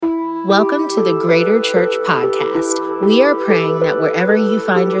Welcome to the Greater Church Podcast. We are praying that wherever you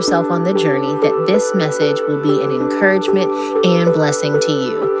find yourself on the journey, that this message will be an encouragement and blessing to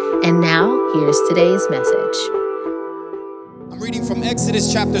you. And now, here's today's message. I'm reading from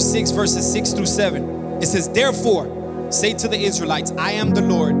Exodus chapter 6, verses 6 through 7. It says, "Therefore, say to the Israelites, I am the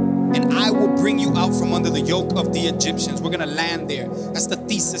Lord, and I will bring you out from under the yoke of the Egyptians." We're going to land there. That's the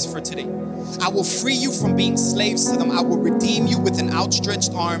thesis for today. "I will free you from being slaves to them. I will redeem you with an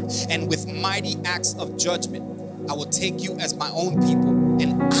outstretched arm and with mighty acts of judgment. I will take you as my own people,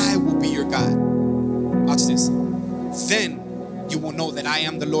 and I will be your God." Watch this. "Then you will know that I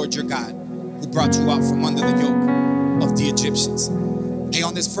am the Lord your God, who brought you out from under the yoke of the Egyptians." Hey,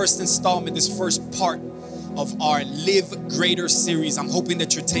 on this first installment, this first part of our Live Greater series, I'm hoping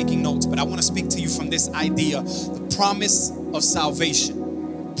that you're taking notes, but I want to speak to you from this idea, the promise of salvation.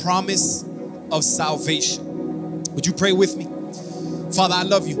 Promise of salvation. Would you pray with me? Father, I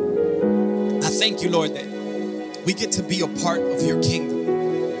love you. I thank you, Lord, that we get to be a part of your kingdom.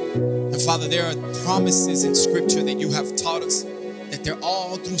 And Father, there are promises in Scripture that you have taught us, that they're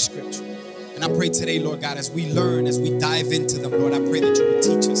all through Scripture. And I pray today, Lord God, as we learn, as we dive into them, Lord, I pray that you would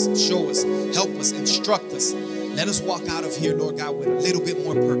teach us, show us, help us, instruct us. Let us walk out of here, Lord God, with a little bit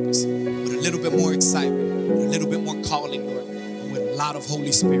more purpose, with a little bit more excitement, with a little bit more calling, Lord, and with a lot of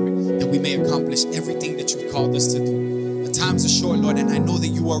Holy Spirit, that we may accomplish everything that you've called us to do. The times are short, Lord, and I know that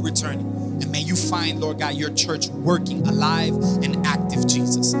you are returning. And may you find, Lord God, your church working, alive and active,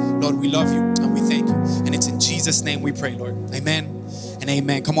 Jesus. Lord, we love you and we thank you. And it's in Jesus' name we pray, Lord. Amen and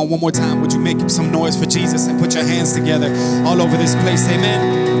amen. Come on, one more time. Would you make some noise for Jesus and put your hands together all over this place? Amen.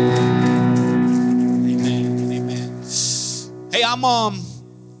 Amen and amen. Hey,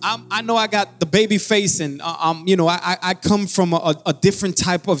 I know I got the baby face, and I come from a different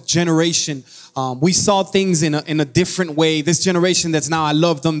type of generation. We saw things in a different way. This generation that's now, I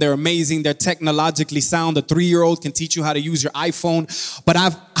love them. They're amazing. They're technologically sound. A 3-year-old can teach you how to use your iPhone. But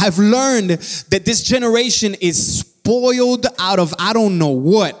I've learned that this generation is spoiled out of I don't know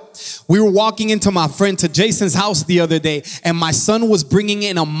what. We were walking into my friend to Jason's house the other day, and my son was bringing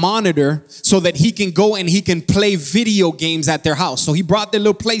in a monitor so that he can go and he can play video games at their house. So he brought their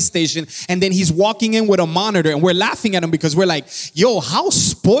little PlayStation, and then he's walking in with a monitor, and we're laughing at him because we're like, yo, how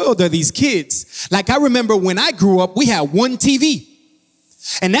spoiled are these kids? Like, I remember when I grew up, we had one TV,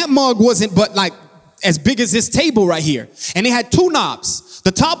 and that mug wasn't but like as big as this table right here. And it had 2 knobs.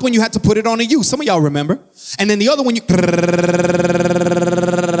 The top one, you had to put it on a U. Some of y'all remember. And then the other one,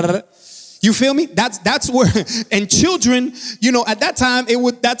 you feel me? That's where, and children, at that time,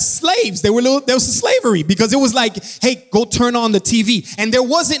 that's slaves. There was slavery, because it was like, hey, go turn on the TV. And there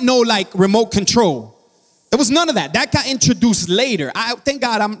wasn't no like remote control. There was none of that. That got introduced later. Thank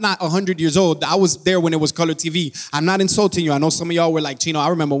God I'm not 100 years old. I was there when it was color TV. I'm not insulting you. I know some of y'all were like, Chino, I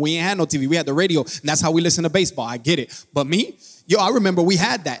remember we ain't had no TV. We had the radio, and that's how we listen to baseball. I get it. But me, I remember we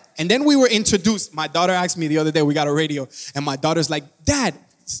had that. And then we were introduced. My daughter asked me the other day, we got a radio, and my daughter's like, Dad,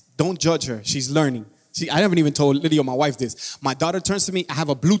 don't judge her. She's learning. I haven't even told Lydia, my wife, this. My daughter turns to me. I have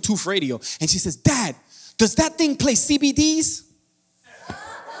a Bluetooth radio, and she says, Dad, does that thing play CBDs?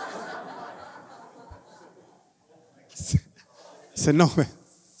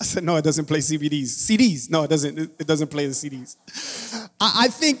 I said, no, it doesn't play CDs. CDs. No, it doesn't. It doesn't play the CDs. I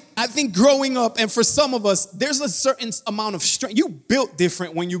think growing up, and for some of us, there's a certain amount of strength. You built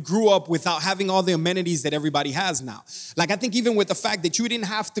different when you grew up without having all the amenities that everybody has now. Like, I think even with the fact that you didn't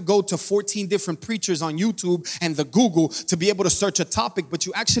have to go to 14 different preachers on YouTube and the Google to be able to search a topic, but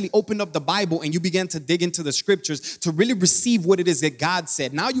you actually opened up the Bible and you began to dig into the scriptures to really receive what it is that God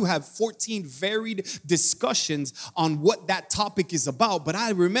said. Now you have 14 varied discussions on what that topic is about, but I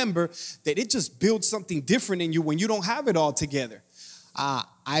remember that it just builds something different in you when you don't have it all together.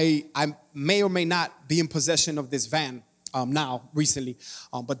 I may or may not be in possession of this van now, recently.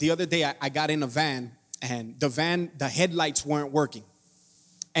 But the other day I got in a van, and the headlights weren't working.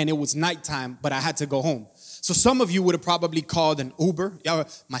 And it was nighttime, but I had to go home. So some of you would have probably called an Uber.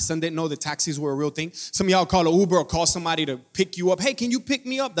 My son didn't know that taxis were a real thing. Some of y'all call an Uber or call somebody to pick you up. Hey, can you pick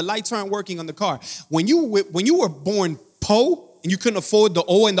me up? The lights aren't working on the car. When you were born po, and you couldn't afford the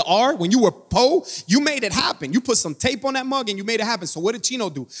O and the R, when you were po, you made it happen. You put some tape on that mug and you made it happen. So what did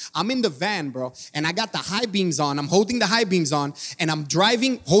Chino do? I'm in the van, bro, and I got the high beams on. I'm holding the high beams on, and I'm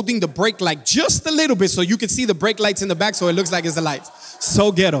driving, holding the brake light just a little bit so you can see the brake lights in the back so it looks like it's the lights.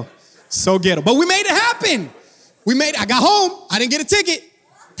 So ghetto. But we made it happen. I got home. I didn't get a ticket.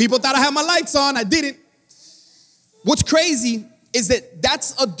 People thought I had my lights on. I didn't. What's crazy is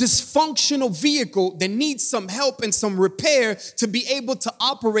that's a dysfunctional vehicle that needs some help and some repair to be able to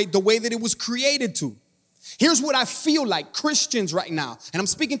operate the way that it was created to. Here's what I feel like Christians right now. And I'm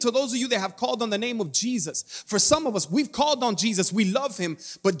speaking to those of you that have called on the name of Jesus. For some of us, we've called on Jesus. We love him.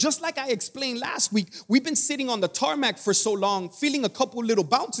 But just like I explained last week, we've been sitting on the tarmac for so long, feeling a couple little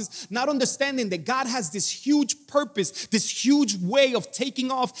bounces, not understanding that God has this huge purpose, this huge way of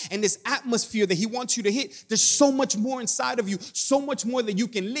taking off, and this atmosphere that he wants you to hit. There's so much more inside of you, so much more that you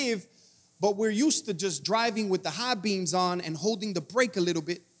can live. But we're used to just driving with the high beams on and holding the brake a little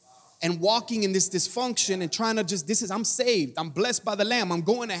bit. And walking in this dysfunction and trying to I'm saved. I'm blessed by the Lamb. I'm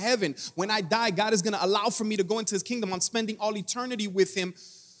going to heaven. When I die, God is going to allow for me to go into his kingdom. I'm spending all eternity with him.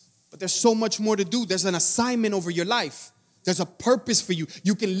 But there's so much more to do. There's an assignment over your life. There's a purpose for you.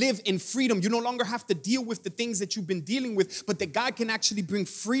 You can live in freedom. You no longer have to deal with the things that you've been dealing with, but that God can actually bring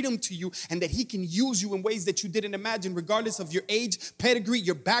freedom to you and that he can use you in ways that you didn't imagine, regardless of your age, pedigree,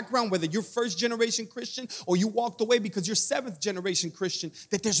 your background, whether you're first generation Christian or you walked away because you're seventh generation Christian,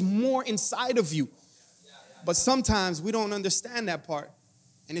 that there's more inside of you. But sometimes we don't understand that part.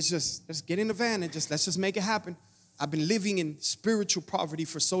 And it's just, let's get in the van and let's just make it happen. I've been living in spiritual poverty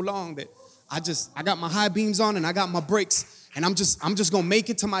for so long that I got my high beams on and I got my brakes and I'm just going to make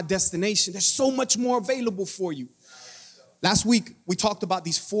it to my destination. There's so much more available for you. Last week, we talked about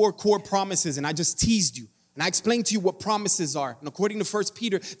these 4 core promises and I just teased you. And I explained to you what promises are. And according to 1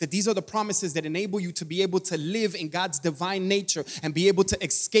 Peter, that these are the promises that enable you to be able to live in God's divine nature and be able to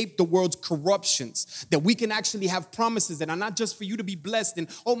escape the world's corruptions. That we can actually have promises that are not just for you to be blessed and,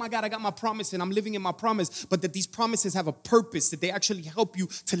 oh my God, I got my promise and I'm living in my promise. But that these promises have a purpose, that they actually help you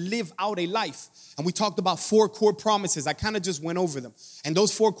to live out a life. And we talked about 4 core promises. I kind of just went over them. And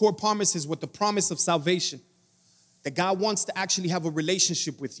those 4 core promises were the promise of salvation. That God wants to actually have a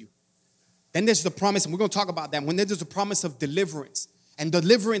relationship with you. Then there's the promise, and we're going to talk about that. When there's the promise of deliverance. And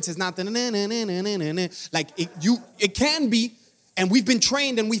deliverance is not like it can be, and we've been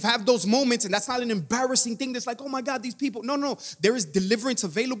trained and we've had those moments, and that's not an embarrassing thing that's like, oh my God, these people. No. There is deliverance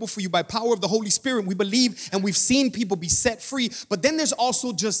available for you by power of the Holy Spirit. We believe and we've seen people be set free. But then there's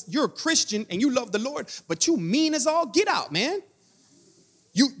also just, you're a Christian and you love the Lord, but you mean as all get out, man.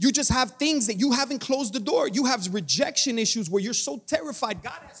 You just have things that you haven't closed the door. You have rejection issues where you're so terrified.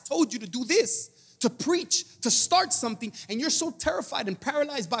 God has told you to do this, to preach, to start something, and you're so terrified and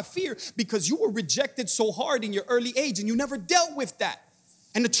paralyzed by fear because you were rejected so hard in your early age and you never dealt with that.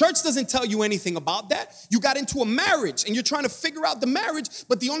 And the church doesn't tell you anything about that. You got into a marriage and you're trying to figure out the marriage,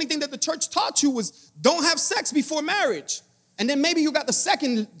 but the only thing that the church taught you was don't have sex before marriage. And then maybe you got the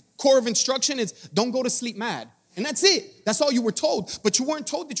second core of instruction is don't go to sleep mad. And that's it. That's all you were told. But you weren't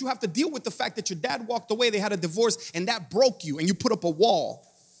told that you have to deal with the fact that your dad walked away, they had a divorce, and that broke you, and you put up a wall.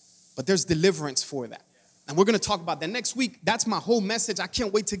 But there's deliverance for that. And we're going to talk about that next week. That's my whole message. I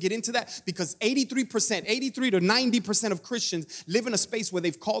can't wait to get into that because 83 to 90% of Christians live in a space where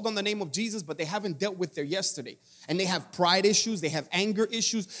they've called on the name of Jesus, but they haven't dealt with their yesterday. And they have pride issues. They have anger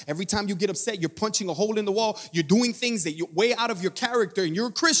issues. Every time you get upset, you're punching a hole in the wall. You're doing things that you're way out of your character, and you're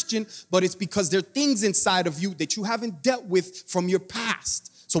a Christian, but it's because there are things inside of you that you haven't dealt with from your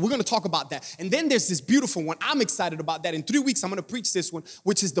past. So we're going to talk about that. And then there's this beautiful one. I'm excited about that. In 3 weeks, I'm going to preach this one,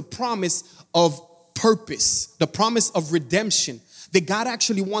 which is the promise of purpose, the promise of redemption, that God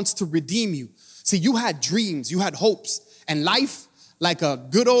actually wants to redeem you. See, you had dreams, you had hopes, and life, like a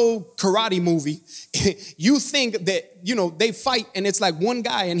good old karate movie, you think that, they fight and it's like one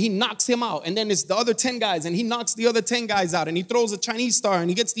guy and he knocks him out, and then it's the other 10 guys and he knocks the other 10 guys out, and he throws a Chinese star and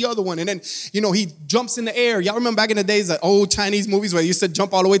he gets the other one, and then, he jumps in the air. Y'all remember back in the days, the old Chinese movies where they used to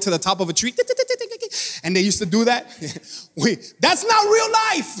jump all the way to the top of a tree? And they used to do that? That's not real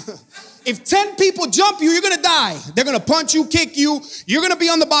life. If 10 people jump you, you're going to die. They're going to punch you, kick you. You're going to be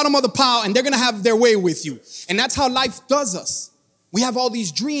on the bottom of the pile, and they're going to have their way with you. And that's how life does us. We have all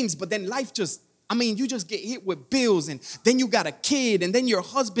these dreams, but then life you just get hit with bills, and then you got a kid, and then your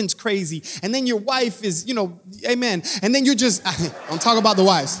husband's crazy, and then your wife is, amen. And then you're just, don't talk about the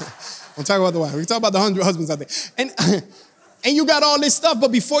wives. Don't talk about the wives. We talk about the 100 husbands out there. And you got all this stuff,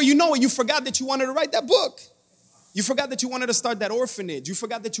 but before you know it, you forgot that you wanted to write that book. You forgot that you wanted to start that orphanage. You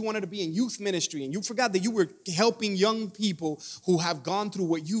forgot that you wanted to be in youth ministry. And you forgot that you were helping young people who have gone through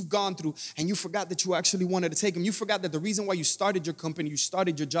what you've gone through. And you forgot that you actually wanted to take them. You forgot that the reason why you started your company, you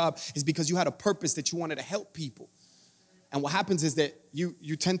started your job, is because you had a purpose that you wanted to help people. And what happens is that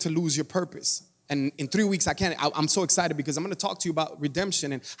you tend to lose your purpose. And in 3 weeks, I'm so excited because I'm going to talk to you about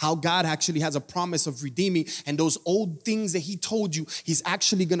redemption and how God actually has a promise of redeeming. And those old things that he told you, he's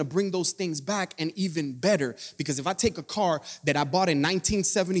actually going to bring those things back and even better. Because if I take a car that I bought in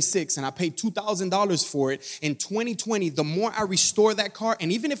 1976 and I paid $2,000 for it, in 2020, the more I restore that car,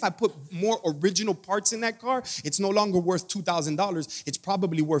 and even if I put more original parts in that car, it's no longer worth $2,000. It's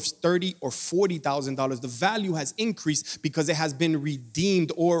probably worth $30,000 or $40,000. The value has increased because it has been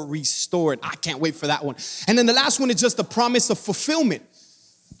redeemed or restored. I can't wait for that one. And then the last one is just the promise of fulfillment.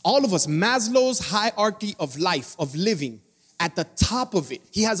 All of us, Maslow's hierarchy of life, of living, at the top of it,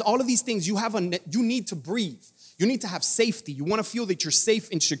 he has all of these things. You need to breathe. You need to have safety. You want to feel that you're safe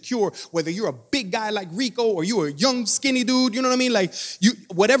and secure, whether you're a big guy like Rico or you're a young skinny dude, you know what I mean? Like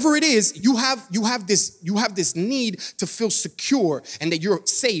whatever it is, you have this need to feel secure and that you're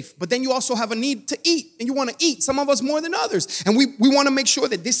safe. But then you also have a need to eat, and you want to eat, some of us more than others. And we want to make sure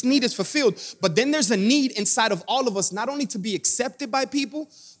that this need is fulfilled. But then there's a need inside of all of us, not only to be accepted by people,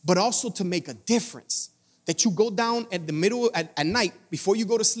 but also to make a difference. That you go down at the middle at night before you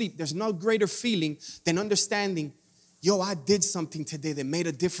go to sleep. There's no greater feeling than understanding, I did something today that made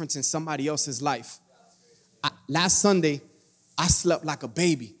a difference in somebody else's life. Last Sunday, I slept like a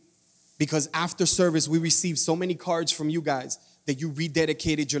baby because after service, we received so many cards from you guys that you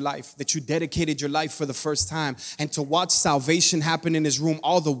rededicated your life, that you dedicated your life for the first time. And to watch salvation happen in this room,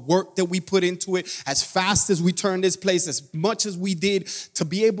 all the work that we put into it, as fast as we turned this place, as much as we did, to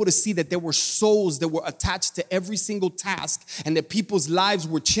be able to see that there were souls that were attached to every single task and that people's lives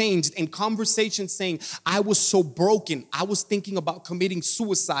were changed, and conversations saying, I was so broken. I was thinking about committing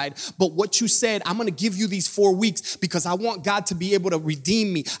suicide. But what you said, I'm going to give you these 4 weeks because I want God to be able to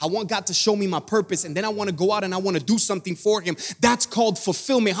redeem me. I want God to show me my purpose. And then I want to go out and I want to do something for him. That's called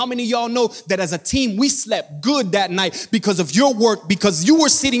fulfillment. How many of y'all know that as a team, we slept good that night because of your work, because you were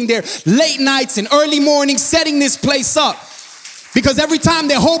sitting there late nights and early mornings setting this place up? Because every time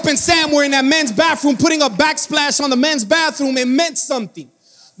that Hope and Sam were in that men's bathroom putting a backsplash on the men's bathroom, it meant something.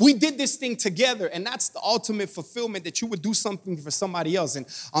 We did this thing together, and that's the ultimate fulfillment, that you would do something for somebody else. And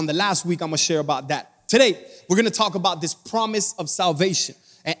on the last week, I'm going to share about that. Today, we're going to talk about this promise of salvation.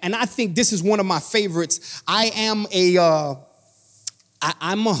 And I think this is one of my favorites. I'm a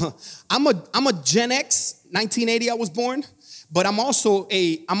Gen X, 1980 I was born, but I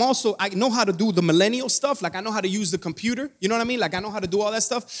know how to do the millennial stuff. Like I know how to use the computer, you know what I mean? Like I know how to do all that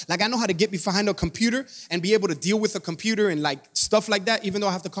stuff. Like I know how to get behind a computer and be able to deal with a computer and like stuff like that, even though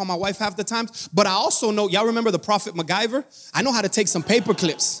I have to call my wife half the times. But I also know, y'all remember the Prophet MacGyver? I know how to take some paper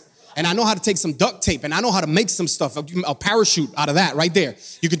clips. And I know how to take some duct tape, and I know how to make some stuff, a parachute out of that right there.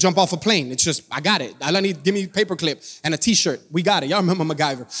 You could jump off a plane. It's just, I got it. All I need, give me a paper clip and a t-shirt. We got it. Y'all remember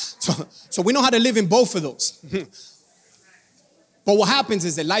MacGyver. So we know how to live in both of those. But what happens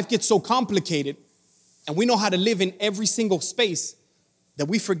is that life gets so complicated, and we know how to live in every single space, that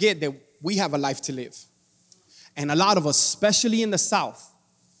we forget that we have a life to live. And a lot of us, especially in the South,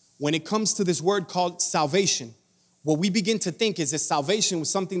 when it comes to this word called salvation, what we begin to think is that salvation was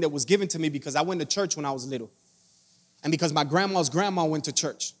something that was given to me because I went to church when I was little. And because my grandma's grandma went to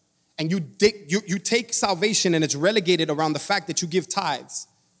church. And you take salvation and it's relegated around the fact that you give tithes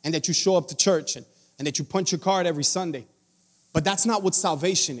and that you show up to church and that you punch your card every Sunday. But that's not what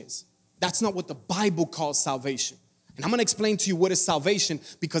salvation is. That's not what the Bible calls salvation. And I'm going to explain to you what is salvation,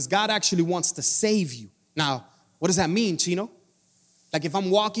 because God actually wants to save you. Now, what does that mean, Chino? Like if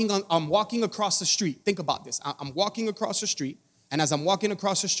I'm walking across the street, think about this. I'm walking across the street, and as I'm walking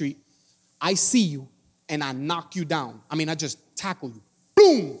across the street, I see you and I knock you down. I mean, I just tackle you.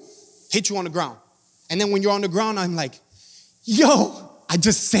 Boom! Hit you on the ground. And then when you're on the ground, I'm like, yo, I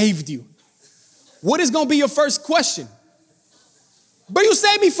just saved you. What is going to be your first question? But you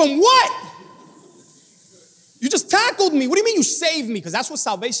saved me from what? You just tackled me. What do you mean you saved me? Because that's what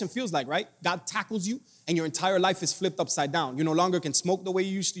salvation feels like, right? God tackles you and your entire life is flipped upside down. You no longer can smoke the way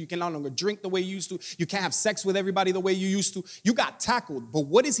you used to. You can no longer drink the way you used to. You can't have sex with everybody the way you used to. You got tackled. But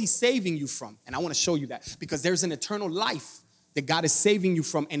what is he saving you from? And I want to show you that, because there's an eternal life that God is saving you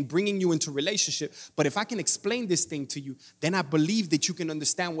from and bringing you into relationship. But if I can explain this thing to you, then I believe that you can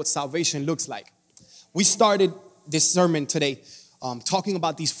understand what salvation looks like. We started this sermon today talking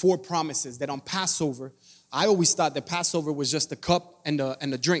about these 4 promises that on Passover, I always thought that Passover was just the cup and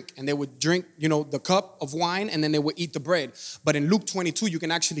the drink. And they would drink, the cup of wine, and then they would eat the bread. But in Luke 22, you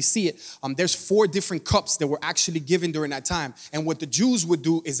can actually see it. There's 4 different cups that were actually given during that time. And what the Jews would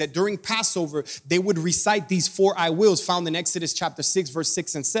do is that during Passover, they would recite these 4 I wills found in Exodus chapter 6, verse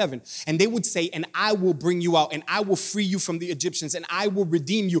 6 and 7. And they would say, and I will bring you out, and I will free you from the Egyptians, and I will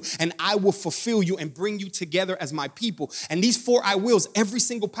redeem you, and I will fulfill you and bring you together as my people. And these 4 I wills, every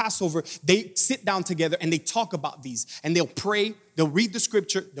single Passover, they sit down together and they talk about these. And they'll pray, they'll read the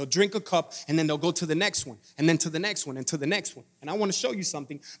scripture, they'll drink a cup, and then they'll go to the next one, and then to the next one, and to the next one. And I want to show you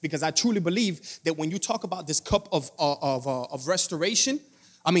something, because I truly believe that when you talk about this cup of restoration,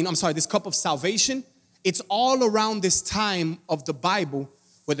 this cup of salvation, it's all around this time of the Bible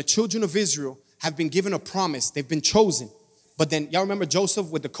where the children of Israel have been given a promise. They've been chosen. But then, y'all remember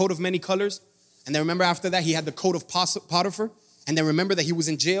Joseph with the coat of many colors? And then remember after that, he had the coat of Potiphar. And then remember that he was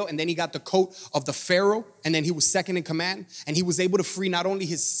in jail, and then he got the coat of the Pharaoh, and then he was second in command, and he was able to free not only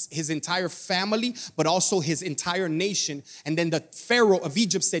his entire family, but also his entire nation. And then the Pharaoh of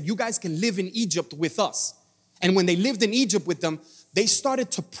Egypt said, you guys can live in Egypt with us. And when they lived in Egypt with them, they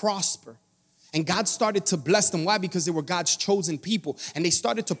started to prosper. And God started to bless them. Why? Because they were God's chosen people. And they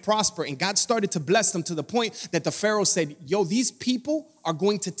started to prosper. And God started to bless them to the point that the Pharaoh said, yo, these people are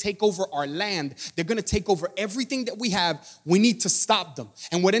going to take over our land. They're going to take over everything that we have. We need to stop them.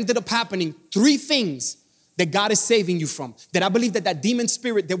 And what ended up happening, 3 things that God is saving you from. That I believe that demon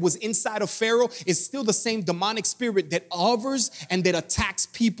spirit that was inside of Pharaoh is still the same demonic spirit that hovers and that attacks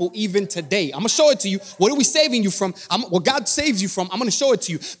people even today. I'm going to show it to you. What are we saving you from? What God saves you from, I'm going to show it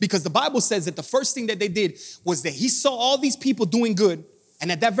to you. Because the Bible says that the first thing that they did was that he saw all these people doing good.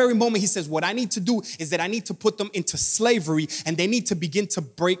 And at that very moment, he says, what I need to do is that I need to put them into slavery, and they need to begin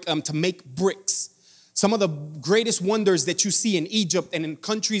to make bricks. Some of the greatest wonders that you see in Egypt and in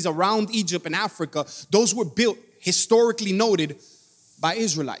countries around Egypt and Africa, those were built, historically noted, by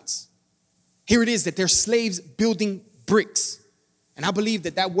Israelites. Here it is that they're slaves building bricks. And I believe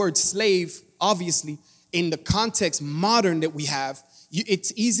that word slave, obviously, in the context modern that we have,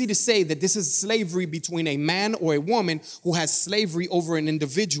 it's easy to say that this is slavery between a man or a woman who has slavery over an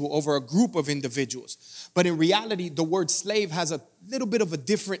individual, over a group of individuals. But in reality, the word slave has a little bit of a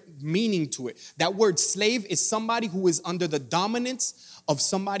different meaning to it. That word slave is somebody who is under the dominance of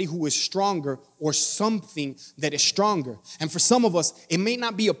somebody who is stronger or something that is stronger. And for some of us, it may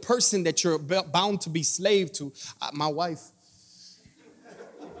not be a person that you're bound to be slave to. My wife.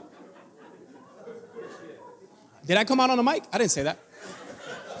 Did I come out on the mic? I didn't say that.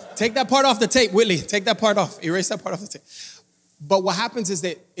 Take that part off the tape, Whitley. Take that part off. Erase that part off the tape. But what happens is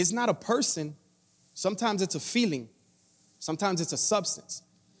that it's not a person. Sometimes it's a feeling. Sometimes it's a substance.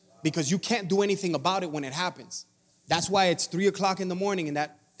 Because you can't do anything about it when it happens. That's why it's 3 o'clock in the morning and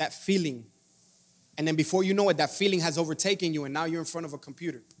that feeling. And then before you know it, that feeling has overtaken you, and now you're in front of a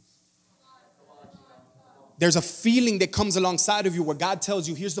computer. There's a feeling that comes alongside of you where God tells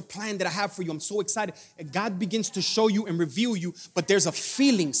you, here's the plan that I have for you. I'm so excited. And God begins to show you and reveal you. But there's a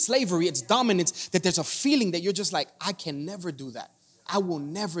feeling, slavery, it's dominance, that there's a feeling that you're just like, I can never do that. I will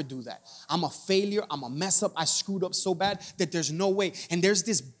never do that. I'm a failure. I'm a mess up. I screwed up so bad that there's no way. And there's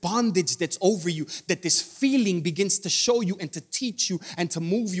this bondage that's over you, that this feeling begins to show you and to teach you and to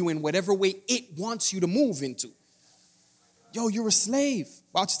move you in whatever way it wants you to move into. Yo, you're a slave.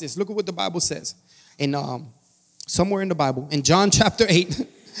 Watch this. Look at what the Bible says. In somewhere in the Bible, in John chapter 8,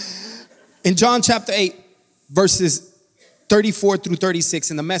 verses 34 through 36,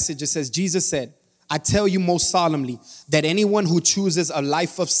 in the Message, it says, Jesus said, I tell you most solemnly that anyone who chooses a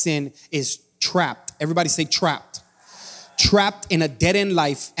life of sin is trapped. Everybody say trapped. Trapped in a dead-end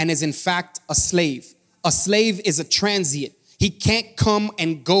life and is in fact a slave. A slave is a transient. He can't come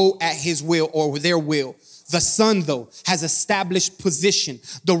and go at his will or their will. The Son, though, has established position,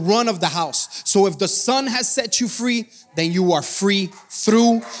 the run of the house. So if the Son has set you free, then you are free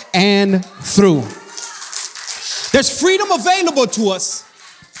through and through. There's freedom available to us.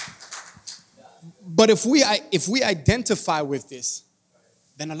 But if we identify with this,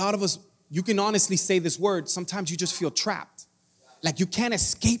 then a lot of us, you can honestly say this word, sometimes you just feel trapped. Like you can't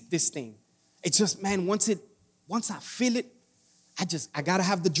escape this thing. It's just, man, once I feel it, I gotta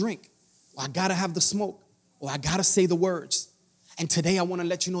have the drink, or I gotta have the smoke, or I gotta say the words. And today I want to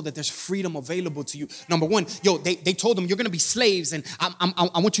let you know that there's freedom available to you. Number one, they told them you're going to be slaves, and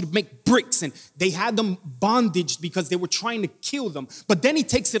I want you to make bricks. And they had them bondaged because they were trying to kill them. But then he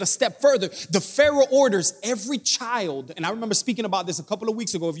takes it a step further. The Pharaoh orders every child, and I remember speaking about this a couple of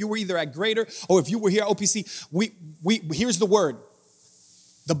weeks ago. If you were either at Greater or if you were here at OPC, here's the word.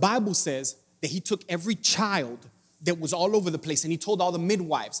 The Bible says that he took every child that was all over the place. And he told all the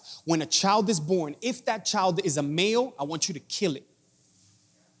midwives, when a child is born, if that child is a male, I want you to kill it.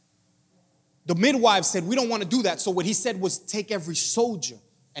 The midwives said, we don't want to do that. So what he said was, take every soldier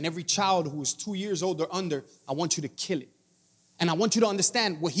and every child who is 2 years old or under, I want you to kill it. And I want you to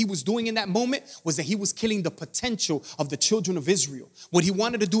understand what he was doing in that moment was that he was killing the potential of the children of Israel. What he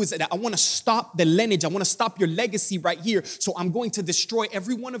wanted to do is that I want to stop the lineage. I want to stop your legacy right here. So I'm going to destroy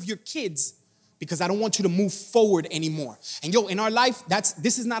every one of your kids because I don't want you to move forward anymore. And in our life,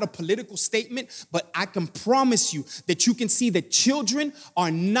 this is not a political statement, but I can promise you that you can see that children are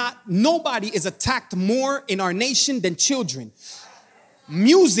nobody is attacked more in our nation than children.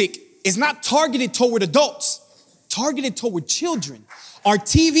 Music is not targeted toward adults. Targeted toward children. Our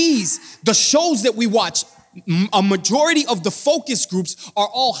TVs, the shows that we watch, a majority of the focus groups are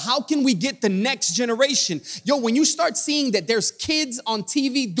all, how can we get the next generation? When you start seeing that there's kids on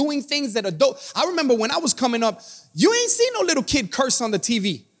TV doing things that I remember when I was coming up, you ain't seen no little kid curse on the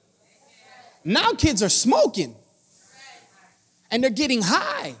TV. Now kids are smoking. And they're getting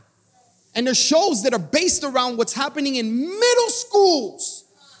high. And there's shows that are based around what's happening in middle schools.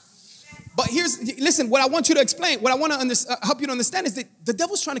 But listen, what I want you to explain, what I want to help you to understand is that the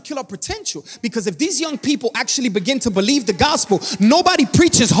devil's trying to kill our potential. Because if these young people actually begin to believe the gospel, nobody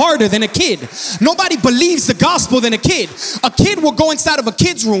preaches harder than a kid. Nobody believes the gospel than a kid. A kid will go inside of a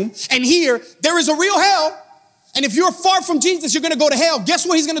kid's room and hear there is a real hell. And if you're far from Jesus, you're going to go to hell. Guess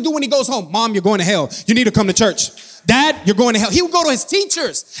what he's going to do when he goes home? Mom, you're going to hell. You need to come to church. Dad, you're going to hell. He will go to his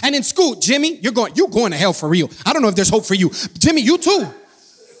teachers. And in school, Jimmy, you're going to hell for real. I don't know if there's hope for you. Jimmy, you too.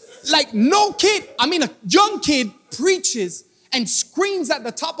 Like a young kid preaches and screams at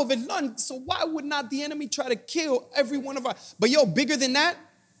the top of his lungs. So why would not the enemy try to kill every one of us? But bigger than that,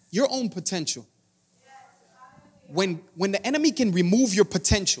 your own potential. When the enemy can remove your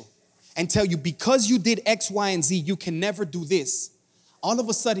potential and tell you because you did X, Y, and Z, you can never do this. All of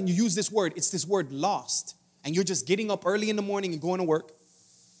a sudden you use this word. It's this word lost. And you're just getting up early in the morning and going to work,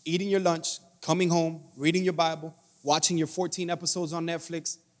 eating your lunch, coming home, reading your Bible, watching your 14 episodes on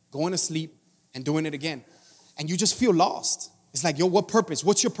Netflix, going to sleep and doing it again. And you just feel lost. It's like, what purpose?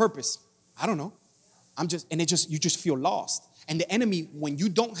 What's your purpose? I don't know. You just feel lost. And the enemy, when you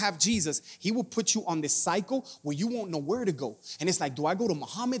don't have Jesus, he will put you on this cycle where you won't know where to go. And it's like, do I go to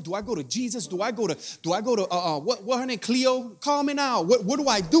Muhammad? Do I go to Jesus? Do I go to what her name? Cleo? Call me now. What do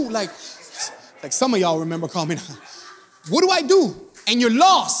I do? Like some of y'all remember Call Me Now. What do I do? And you're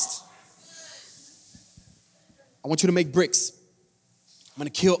lost. I want you to make bricks. I'm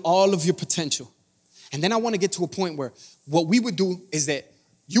going to kill all of your potential. And then I want to get to a point where what we would do is that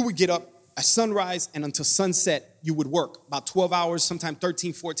you would get up at sunrise and until sunset, you would work about 12 hours, sometimes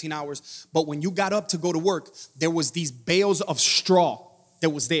 13, 14 hours. But when you got up to go to work, there was these bales of straw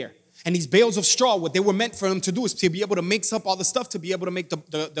that was there. And these bales of straw, what they were meant for them to do is to be able to mix up all the stuff, to be able to make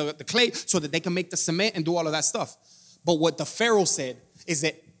the clay so that they can make the cement and do all of that stuff. But what the Pharaoh said is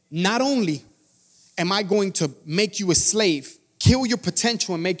that not only am I going to make you a slave, kill your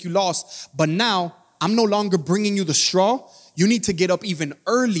potential and make you lost, but now I'm no longer bringing you the straw. You need to get up even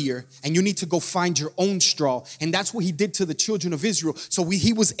earlier and you need to go find your own straw. And that's what he did to the children of Israel. So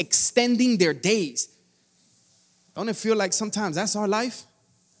he was extending their days. Don't it feel like sometimes that's our life?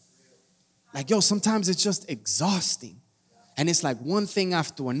 Like, sometimes it's just exhausting. And it's like one thing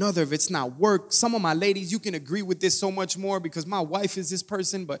after another. If it's not work, some of my ladies, you can agree with this so much more because my wife is this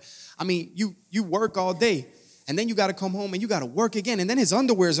person. But I mean, you work all day and then you got to come home and you got to work again. And then his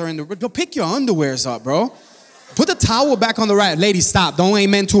underwears are in the, go pick your underwears up, bro. Put the towel back on the rack. Ladies, stop. Don't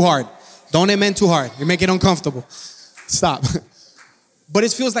amen too hard. Don't amen too hard. You make it uncomfortable. Stop. But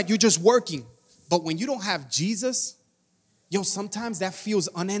it feels like you're just working. But when you don't have Jesus, sometimes that feels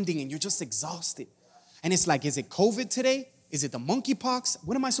unending and you're just exhausted. And it's like, is it COVID today? Is it the monkeypox?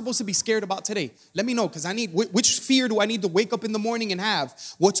 What am I supposed to be scared about today? Let me know, because I need, which fear do I need to wake up in the morning and have?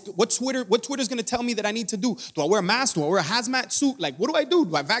 What Twitter's going to tell me that I need to do? Do I wear a mask? Do I wear a hazmat suit? Like, what do I do?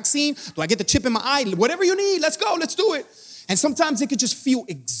 Do I vaccine? Do I get the chip in my eye? Whatever you need, let's go, let's do it. And sometimes it could just feel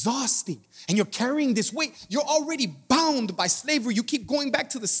exhausting. And you're carrying this weight. You're already bound by slavery. You keep going back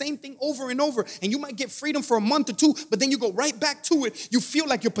to the same thing over and over. And you might get freedom for a month or two, but then you go right back to it. You feel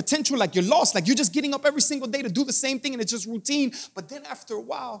like your potential, like you're lost, like you're just getting up every single day to do the same thing and it's just routine. But then after a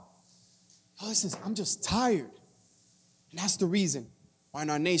while, listen, I'm just tired. And that's the reason why in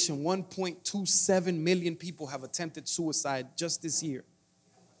our nation, 1.27 million people have attempted suicide just this year.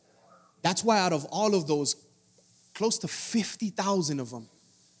 That's why out of all of those, close to 50,000 of them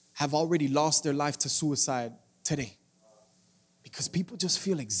have already lost their life to suicide today. Because people just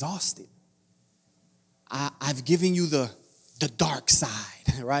feel exhausted. I've given you the dark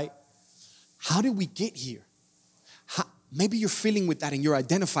side, right? How did we get here? Maybe you're feeling with that and you're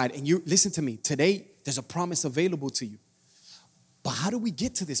identified and you listen to me. Today, there's a promise available to you. But how do we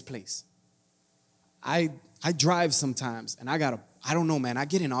get to this place? I drive sometimes and I don't know, man, I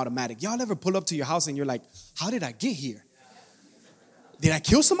get in automatic. Y'all ever pull up to your house and you're like, how did I get here? Did I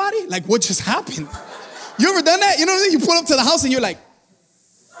kill somebody? Like, what just happened? You ever done that? You know what I mean? You pull up to the house and you're like,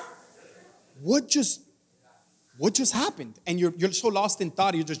 what just happened? And you're so lost in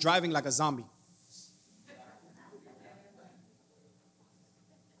thought, you're just driving like a zombie.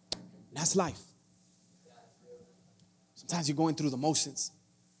 That's life. Sometimes you're going through the motions.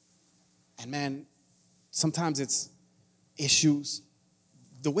 And man, sometimes it's issues.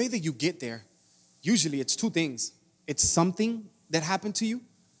 The way that you get there, usually it's two things. It's something that happened to you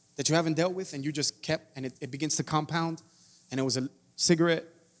that you haven't dealt with and you just kept, and it begins to compound. And it was a cigarette,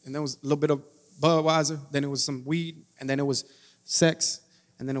 and there was a little bit of Budweiser, then it was some weed, and then it was sex,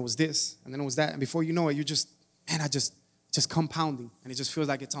 and then it was this, and then it was that. And before you know it, you just compounding, and it just feels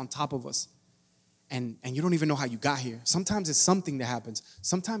like it's on top of us. And you don't even know how you got here. Sometimes it's something that happens.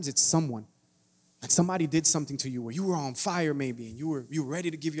 Sometimes it's someone. Like somebody did something to you where you were on fire maybe, and you were ready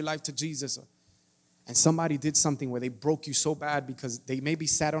to give your life to Jesus. And somebody did something where they broke you so bad because they maybe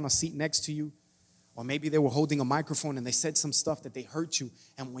sat on a seat next to you, or maybe they were holding a microphone and they said some stuff that they hurt you.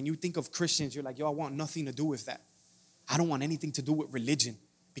 And when you think of Christians, you're like, yo, I want nothing to do with that. I don't want anything to do with religion,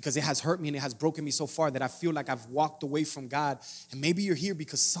 because it has hurt me and it has broken me so far that I feel like I've walked away from God. And maybe you're here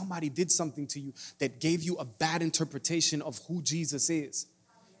because somebody did something to you that gave you a bad interpretation of who Jesus is.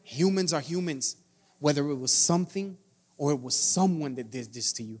 Humans are humans. Whether it was something or it was someone that did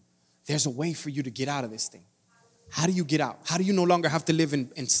this to you, there's a way for you to get out of this thing. How do you get out? How do you no longer have to live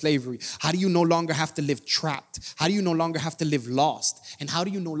in slavery? How do you no longer have to live trapped? How do you no longer have to live lost? And how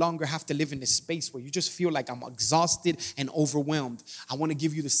do you no longer have to live in this space where you just feel like I'm exhausted and overwhelmed? I want to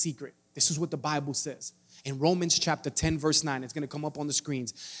give you the secret. This is what the Bible says. In Romans chapter 10, verse 9, it's going to come up on the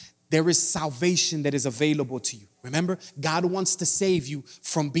screens. There is salvation that is available to you. Remember, God wants to save you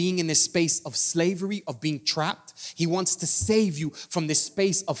from being in this space of slavery, of being trapped. He wants to save you from this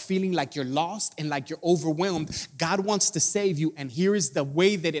space of feeling like you're lost and like you're overwhelmed. God wants to save you, and here is the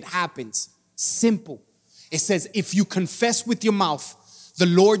way that it happens. Simple. It says, if you confess with your mouth the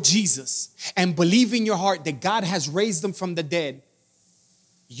Lord Jesus and believe in your heart that God has raised them from the dead,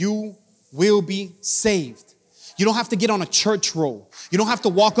 you will be saved. You don't have to get on a church roll. You don't have to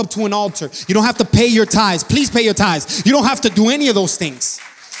walk up to an altar. You don't have to pay your tithes. Please pay your tithes. You don't have to do any of those things.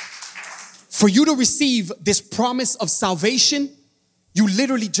 For you to receive this promise of salvation, you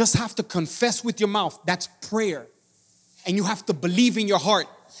literally just have to confess with your mouth. That's prayer. And you have to believe in your heart,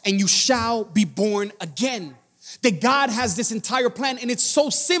 and you shall be born again. That God has this entire plan, and it's so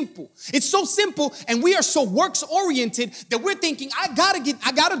simple. It's so simple, and we are so works-oriented that we're thinking, I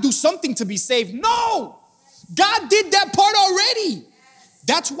gotta do something to be saved. No! God did that part already.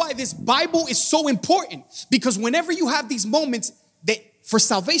 That's why this Bible is so important, because whenever you have these moments that for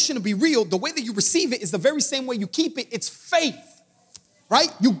salvation to be real, the way that you receive it is the very same way you keep it. It's faith, right?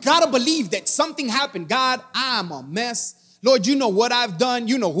 You gotta believe that something happened. God, I'm a mess. Lord, you know what I've done.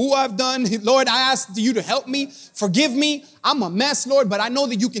 You know who I've done. Lord, I ask you to help me. Forgive me. I'm a mess, Lord, but I know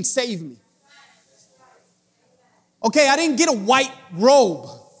that you can save me. Okay, I didn't get a white robe.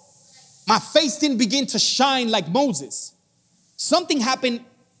 My face didn't begin to shine like Moses. Something happened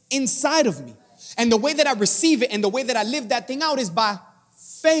inside of me. And the way that I receive it and the way that I live that thing out is by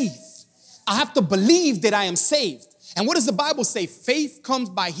faith. I have to believe that I am saved. And what does the Bible say? Faith comes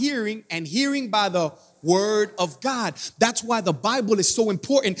by hearing, and hearing by the Word of God. That's why the Bible is so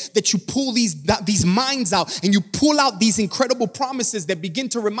important, that you pull these minds out and you pull out these incredible promises that begin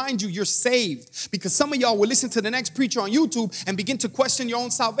to remind you you're saved. Because some of y'all will listen to the next preacher on YouTube and begin to question your own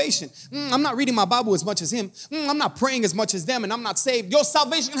salvation. I'm not reading my Bible as much as him. I'm not praying as much as them, and I'm not saved. Your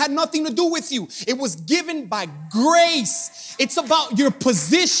salvation had nothing to do with you. It was given by grace. It's about your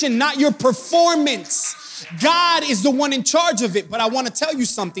position, not your performance. God is the one in charge of it. But I want to tell you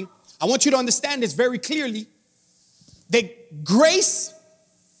something. I want you to understand this very clearly, that grace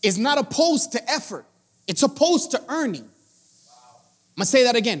is not opposed to effort. It's opposed to earning. I'm going to say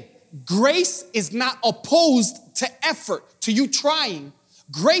that again. Grace is not opposed to effort, to you trying.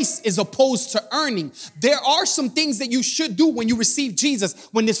 Grace is opposed to earning. There are some things that you should do when you receive Jesus.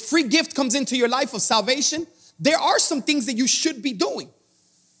 When this free gift comes into your life of salvation, there are some things that you should be doing.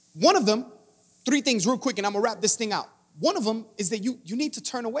 One of them, 3 things real quick, and I'm going to wrap this thing out. One of them is that you need to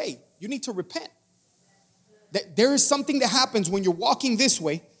turn away. You need to repent. That there is something that happens when you're walking this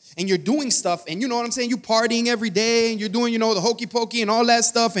way and you're doing stuff, and you know what I'm saying? You're partying every day and you're doing, the hokey pokey and all that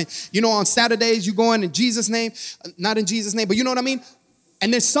stuff. And, on Saturdays you go in Jesus' name, not in Jesus' name, but you know what I mean?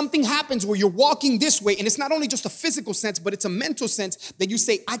 And then something happens where you're walking this way, and it's not only just a physical sense, but it's a mental sense that you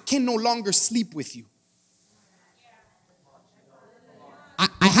say, I can no longer sleep with you.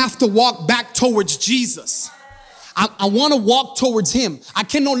 I have to walk back towards Jesus. I want to walk towards him. I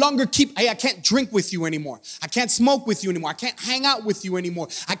can no longer I can't drink with you anymore. I can't smoke with you anymore. I can't hang out with you anymore.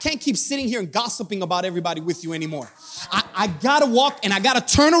 I can't keep sitting here and gossiping about everybody with you anymore. I got to walk, and I got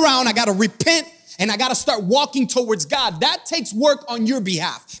to turn around. I got to repent. And I got to start walking towards God. That takes work on your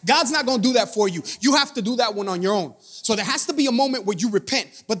behalf. God's not going to do that for you. You have to do that one on your own. So there has to be a moment where you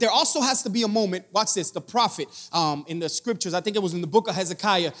repent. But there also has to be a moment, watch this, the prophet in the scriptures, I think it was in the book of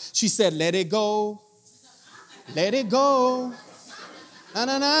Hezekiah, she said, let it go. Let it go. Na,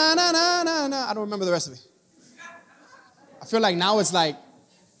 na, na, na, na, na, na. I don't remember the rest of it. I feel like now it's like,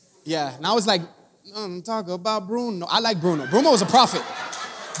 talk about Bruno. I like Bruno. Bruno was a prophet.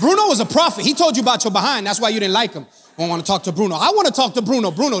 Bruno was a prophet. He told you about your behind. That's why you didn't like him. I don't want to talk to Bruno. I want to talk to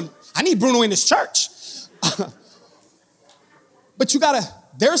Bruno. I need Bruno in this church. But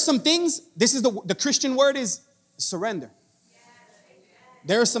there are some things, this is the Christian word is surrender.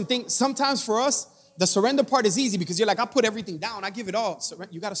 There are some things, sometimes for us, the surrender part is easy because you're like, I put everything down. I give it all.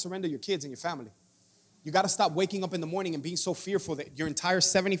 You got to surrender your kids and your family. You got to stop waking up in the morning and being so fearful that your entire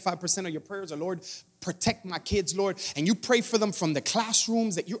 75% of your prayers are, Lord, protect my kids, Lord. And you pray for them from the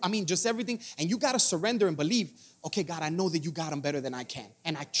classrooms just everything. And you got to surrender and believe, okay, God, I know that you got them better than I can.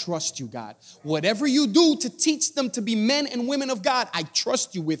 And I trust you, God. Whatever you do to teach them to be men and women of God, I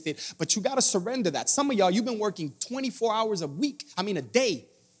trust you with it. But you got to surrender that. Some of y'all, you've been working 24 hours a day.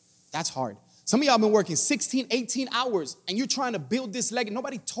 That's hard. Some of y'all been working 16, 18 hours, and you're trying to build this legacy.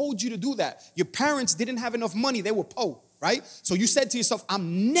 Nobody told you to do that. Your parents didn't have enough money. They were poor, right? So you said to yourself,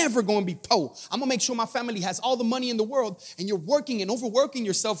 I'm never going to be poor. I'm going to make sure my family has all the money in the world, and you're working and overworking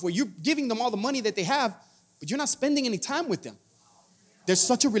yourself where you're giving them all the money that they have, but you're not spending any time with them. There's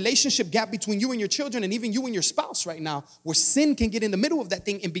such a relationship gap between you and your children and even you and your spouse right now where sin can get in the middle of that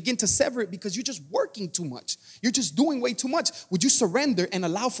thing and begin to sever it because you're just working too much. You're just doing way too much. Would you surrender and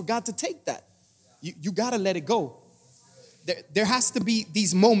allow for God to take that? You got to let it go. There has to be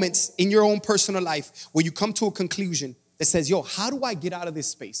these moments in your own personal life where you come to a conclusion that says, how do I get out of this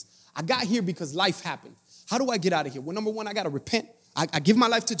space? I got here because life happened. How do I get out of here? Well, number one, I got to repent. I give my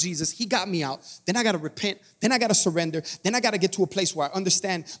life to Jesus. He got me out. Then I got to repent. Then I got to surrender. Then I got to get to a place where I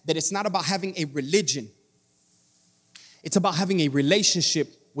understand that it's not about having a religion. It's about having a relationship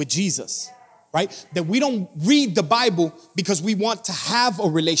with Jesus. Right? That we don't read the Bible because we want to have a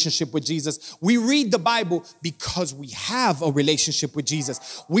relationship with Jesus. We read the Bible because we have a relationship with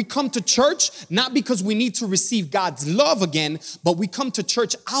Jesus. We come to church not because we need to receive God's love again, but we come to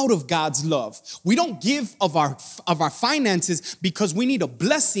church out of God's love. We don't give of our finances because we need a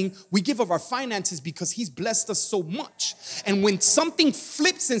blessing. We give of our finances because he's blessed us so much. And when something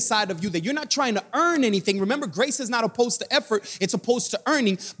flips inside of you that you're not trying to earn anything, remember, grace is not opposed to effort, it's opposed to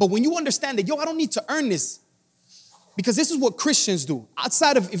earning. But when you understand that, I don't need to earn this. Because this is what Christians do.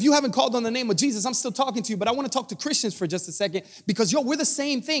 Outside of, if you haven't called on the name of Jesus, I'm still talking to you, but I want to talk to Christians for just a second because, we're the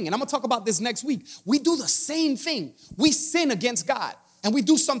same thing. And I'm going to talk about this next week. We do the same thing. We sin against God and we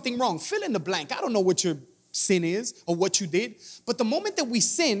do something wrong. Fill in the blank. I don't know what your sin is or what you did. But the moment that we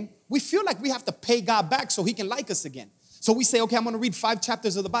sin, we feel like we have to pay God back so he can like us again. So we say, okay, I'm going to read 5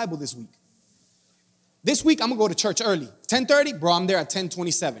 chapters of the Bible this week. This week, I'm going to go to church early. 10:30, bro, I'm there at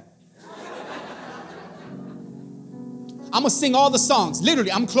 10:27. I'm going to sing all the songs.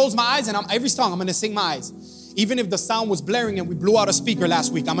 Literally, I'm going to close my eyes and every song I'm going to sing my eyes. Even if the sound was blaring and we blew out a speaker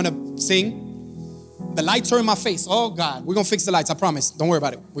last week, I'm going to sing. The lights are in my face. Oh, God. We're going to fix the lights. I promise. Don't worry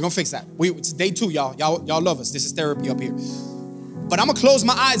about it. We're going to fix that. It's day 2, y'all. Y'all love us. This is therapy up here. But I'm going to close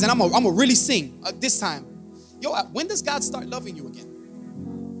my eyes and I'm going to really sing this time. When does God start loving you again?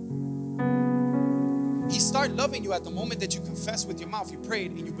 He started loving you at the moment that you confessed with your mouth, you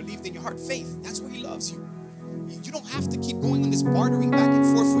prayed, and you believed in your heart. Faith. That's where he loves you. You don't have to keep going on this bartering back and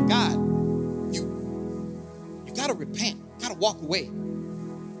forth with God. You got to repent. You got to walk away.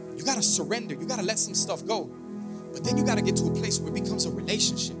 You got to surrender. You got to let some stuff go. But then you got to get to a place where it becomes a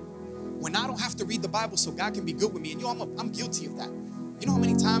relationship. When I don't have to read the Bible so God can be good with me. And I'm guilty of that. You know how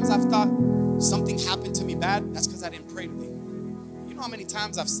many times I've thought something happened to me bad? That's because I didn't pray today. You know how many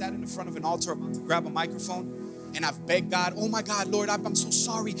times I've sat in the front of an altar about to grab a microphone and I've begged God, oh my God, Lord, I'm so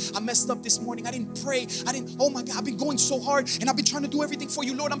sorry. I messed up this morning. I didn't pray. Oh my God, I've been going so hard and I've been trying to do everything for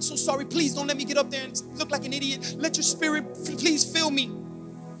you. Lord, I'm so sorry. Please don't let me get up there and look like an idiot. Let your spirit please fill me.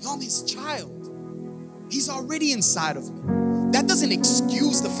 I'm his child. He's already inside of me. That doesn't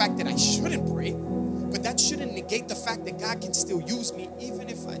excuse the fact that I shouldn't pray, but that shouldn't negate the fact that God can still use me even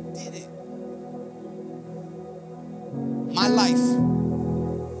if I didn't. My life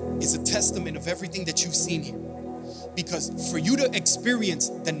is a testament of everything that you've seen here. Because for you to experience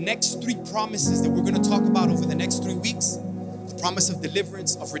the next 3 promises that we're going to talk about over the next 3 weeks, the promise of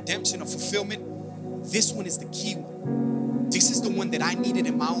deliverance, of redemption, of fulfillment, this one is the key one. This is the one that I needed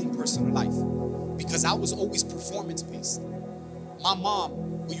in my own personal life, because I was always performance-based. My mom,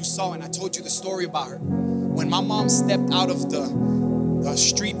 who you saw, and I told you the story about her, when my mom stepped out of the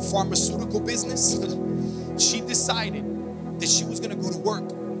street pharmaceutical business, she decided that she was going to go to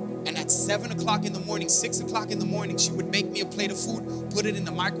work. And at 7 o'clock in the morning, 6 o'clock in the morning, she would make me a plate of food, put it in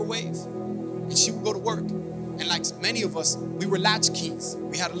the microwave, and she would go to work. And like many of us, we were latchkeys.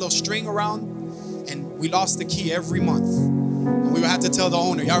 We had a little string around, and we lost the key every month. And we would have to tell the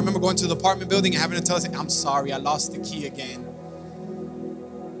owner. Y'all remember going to the apartment building and having to tell us, I'm sorry, I lost the key again.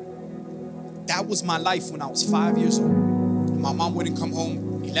 That was my life when I was 5 years old. My mom wouldn't come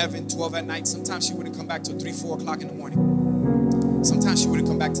home 11, 12 at night. Sometimes she wouldn't come back till 3, 4 o'clock in the morning. Sometimes she wouldn't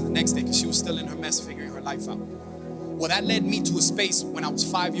come back to the next day because she was still in her mess figuring her life out. Well, that led me to a space when I was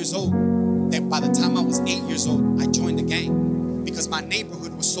 5 years old that by the time I was 8 years old, I joined the gang, because my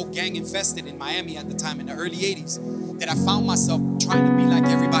neighborhood was so gang infested in Miami at the time in the early 80s that I found myself trying to be like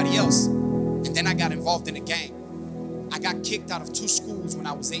everybody else. And then I got involved in a gang. I got kicked out of 2 schools when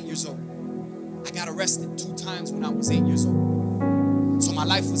I was 8 years old. I got arrested 2 times when I was 8 years old. So my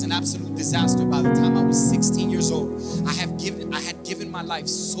life was an absolute disaster by the time I was 16 years old. I had given my life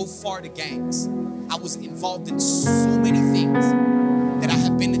so far to gangs. I was involved in so many things that I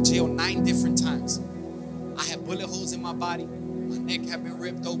had been to jail 9 different times. I had bullet holes in my body. My neck had been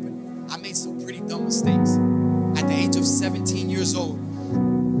ripped open. I made some pretty dumb mistakes. At the age of 17 years old,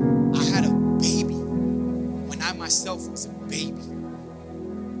 I had a baby when I myself was a baby.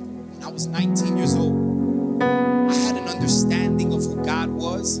 When I was 19 years old, I had an understanding of who God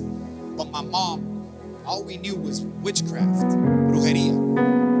was, but my mom, all we knew was witchcraft,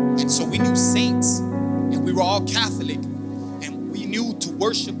 brujeria. And so we knew saints, and we were all Catholic, and we knew to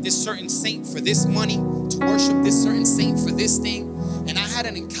worship this certain saint for this money, to worship this certain saint for this thing. And I had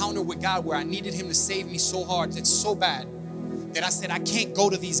an encounter with God where I needed him to save me so hard, it's so bad, that I said, I can't go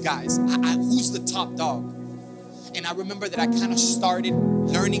to these guys. Who's the top dog? And I remember that I kind of started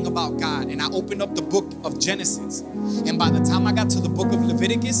learning about God, and I opened up the book of Genesis. And by the time I got to the book of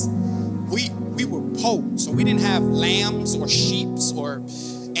Leviticus, we were poor. So we didn't have lambs or sheep or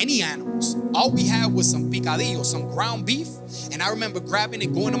any animals. All we had was some picadillo, some ground beef. And I remember grabbing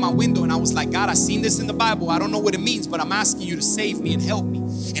it, going to my window, and I was like, God, I've seen this in the Bible. I don't know what it means, but I'm asking you to save me and help me.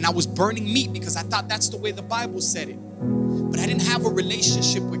 And I was burning meat because I thought that's the way the Bible said it. But I didn't have a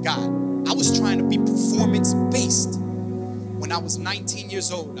relationship with God. I was trying to be performance-based. When I was 19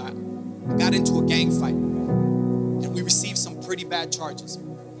 years old, I got into a gang fight, and we received some pretty bad charges.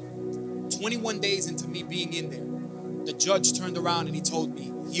 21 days into me being in there, the judge turned around and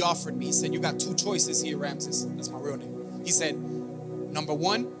he offered me, he said, you got 2 choices here, Ramses. That's my real name. He said, number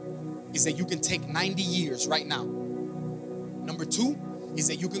 1 is that you can take 90 years right now. Number 2 is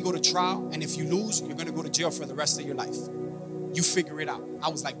that you can go to trial, and if you lose, you're going to go to jail for the rest of your life. You figure it out. I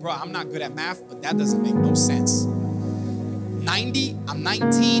was like, bro, I'm not good at math, but that doesn't make no sense. 90, I'm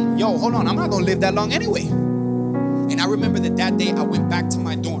 19. Yo, hold on, I'm not going to live that long anyway. And I remember that day I went back to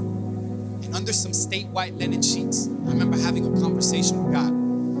my dorm, and under some state white linen sheets, I remember having a conversation with God.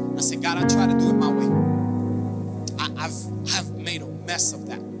 I said, God, I try to do it my way. I've made a mess of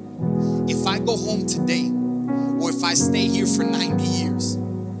that. If I go home today, or if I stay here for 90 years,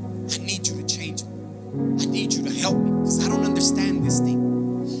 I need you to change me. I need you to help me, because I don't understand this thing.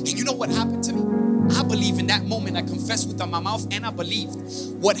 And you know what happened to me? I believe in that moment. I confessed with my mouth, and I believed.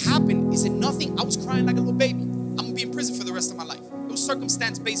 What happened is that nothing. I was crying like a little baby. I'm going to be in prison for the rest of my life. It was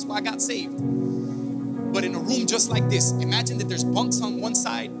circumstance-based why I got saved. But in a room just like this, imagine that there's bunks on one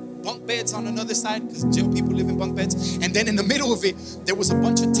side, bunk beds on another side, because jail people live in bunk beds. And then in the middle of it, there was a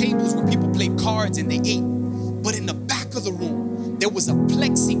bunch of tables where people played cards and they ate. But in the back of the room, there was a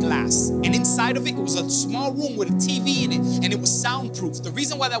plexiglass. And inside of it, it was a small room with a TV in it. And it was soundproof. The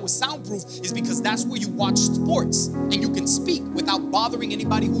reason why that was soundproof is because that's where you watch sports. And you can speak without bothering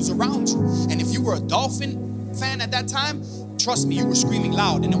anybody who's around you. And if you were a Dolphin fan at that time, trust me, you were screaming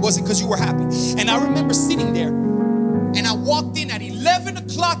loud. And it wasn't because you were happy. And I remember sitting there. And I walked in at 11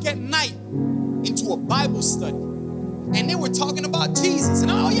 o'clock at night into a Bible study. And they were talking about Jesus. And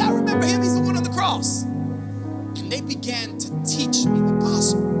oh yeah, I remember him. He's the one on the cross. And they began to teach me the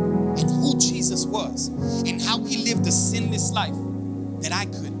gospel and who Jesus was and how he lived a sinless life that I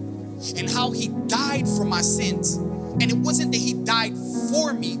couldn't, and how he died for my sins. And it wasn't that he died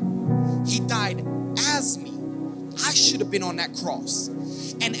for me, he died as me. I should have been on that cross.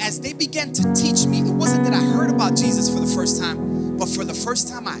 And as they began to teach me, it wasn't that I heard about Jesus for the first time, but for the first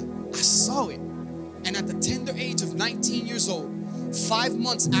time I I saw it. And at the tender age of 19 years old, 5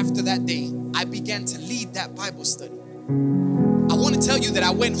 months after that day, I began to lead that Bible study. I want to tell you that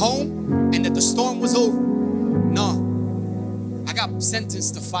I went home and that the storm was over. No. I got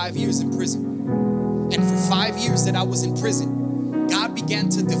sentenced to 5 years in prison. And for 5 years that I was in prison, God began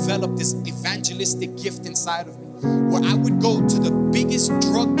to develop this evangelistic gift inside of me, where I would go to the biggest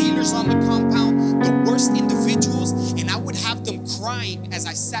drug dealers on the compound, the worst individuals, and I would have them crying as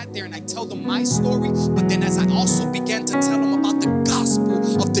I sat there and I tell them my story, but then as I also began to tell them about the gospel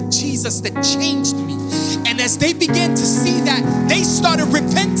of the Jesus that changed me. And as they began to see that, they started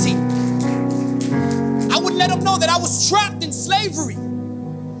repenting. I would let them know that I was trapped in slavery.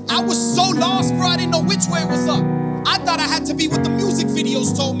 I was so lost, bro, I didn't know which way was up. I thought I had to be what the music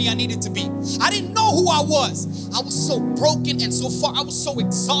videos told me I needed to be. I didn't know who I was. I was so broken and so far, I was so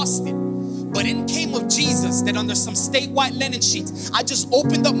exhausted. But in came of Jesus that under some statewide linen sheets, I just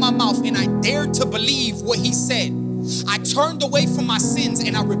opened up my mouth and I dared to believe what he said. I turned away from my sins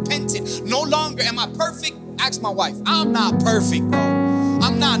and I repented. No longer am I perfect. Ask my wife. I'm not perfect, bro.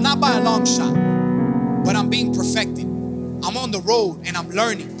 I'm not by a long shot. But I'm being perfected. I'm on the road and I'm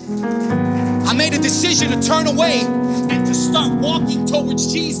learning. I made a decision to turn away and to start walking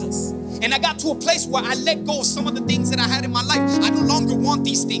towards Jesus. And I got to a place where I let go of some of the things that I had in my life. I no longer want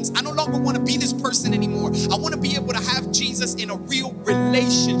these things. I no longer want to be this person anymore. I want to be able to have Jesus in a real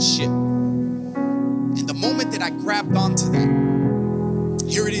relationship. And the moment that I grabbed onto that,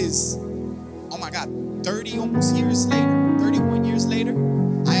 here it is. Oh my God, 30 almost years later, 31 years later.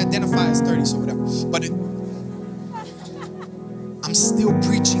 I identify as 30, so whatever. But I'm still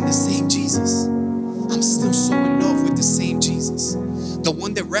preaching the same Jesus. I'm still so in love with the same Jesus. The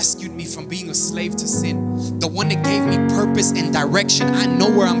one that rescued me from being a slave to sin. The one that gave me purpose and direction. I know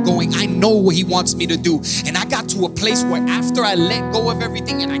where I'm going. I know what he wants me to do. And I got to a place where after I let go of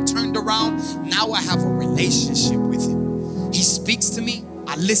everything and I turned around, now I have a relationship with him. He speaks to me,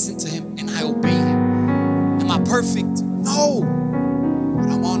 I listen to him, and I obey him. Am I perfect? No. But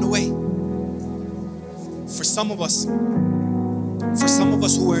I'm on the way. For some of us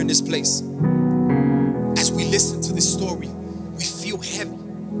who are in this place, as we listen to this story, we feel heavy.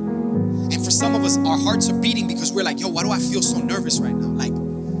 And for some of us, our hearts are beating because we're like, yo, why do I feel so nervous right now? Like,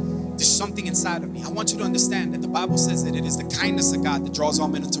 there's something inside of me. I want you to understand that the Bible says that it is the kindness of God that draws all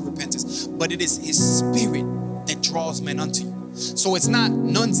men unto repentance, but it is his spirit that draws men unto you. So it's not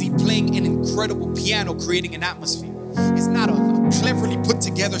Nunzi playing an incredible piano, creating an atmosphere. It's not a cleverly put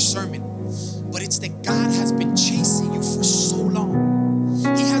together sermon, but it's that God has been chasing you for so long.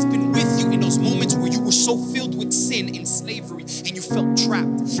 He has been with you in those moments where you were so filled with sin and slavery and you felt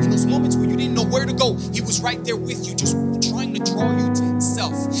trapped. In those moments where you didn't know where to go, he was right there with you, just trying to draw you to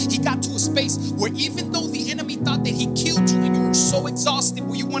himself. He got to a space where even though the enemy thought that he killed you and you were so exhausted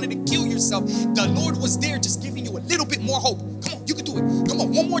where you wanted to kill yourself, the Lord was there just giving you a little bit more hope. Come on, you can do it. Come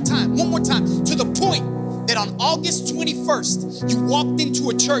on, one more time, to the point that on August 21st, you walked into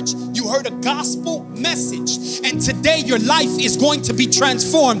a church, you heard a gospel message, and today your life is going to be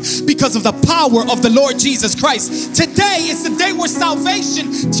transformed because of the power of the Lord Jesus Christ. Today is the day where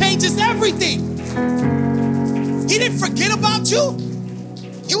salvation changes everything. He didn't forget about you.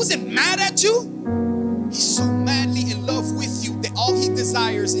 He wasn't mad at you. He's so madly in love with you that all he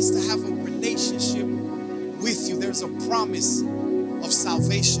desires is to have a relationship with you. There's a promise of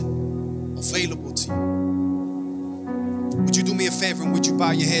salvation available to you. Would you do me a favor and would you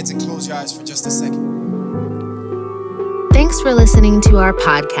bow your heads and close your eyes for just a second? Thanks for listening to our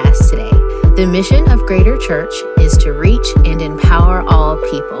podcast today. The mission of Greater Church is to reach and empower all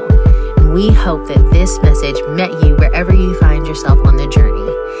people. And we hope that this message met you wherever you find yourself on the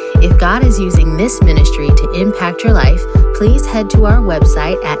journey. If God is using this ministry to impact your life, please head to our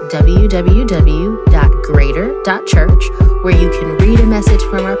website at www.greater.church, where you can read a message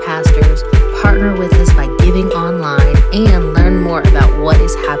from our pastors, partner with us by giving online, and learn more about what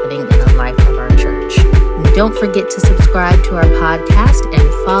is happening in the life of our church. And don't forget to subscribe to our podcast and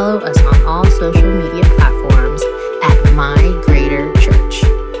follow us on all social media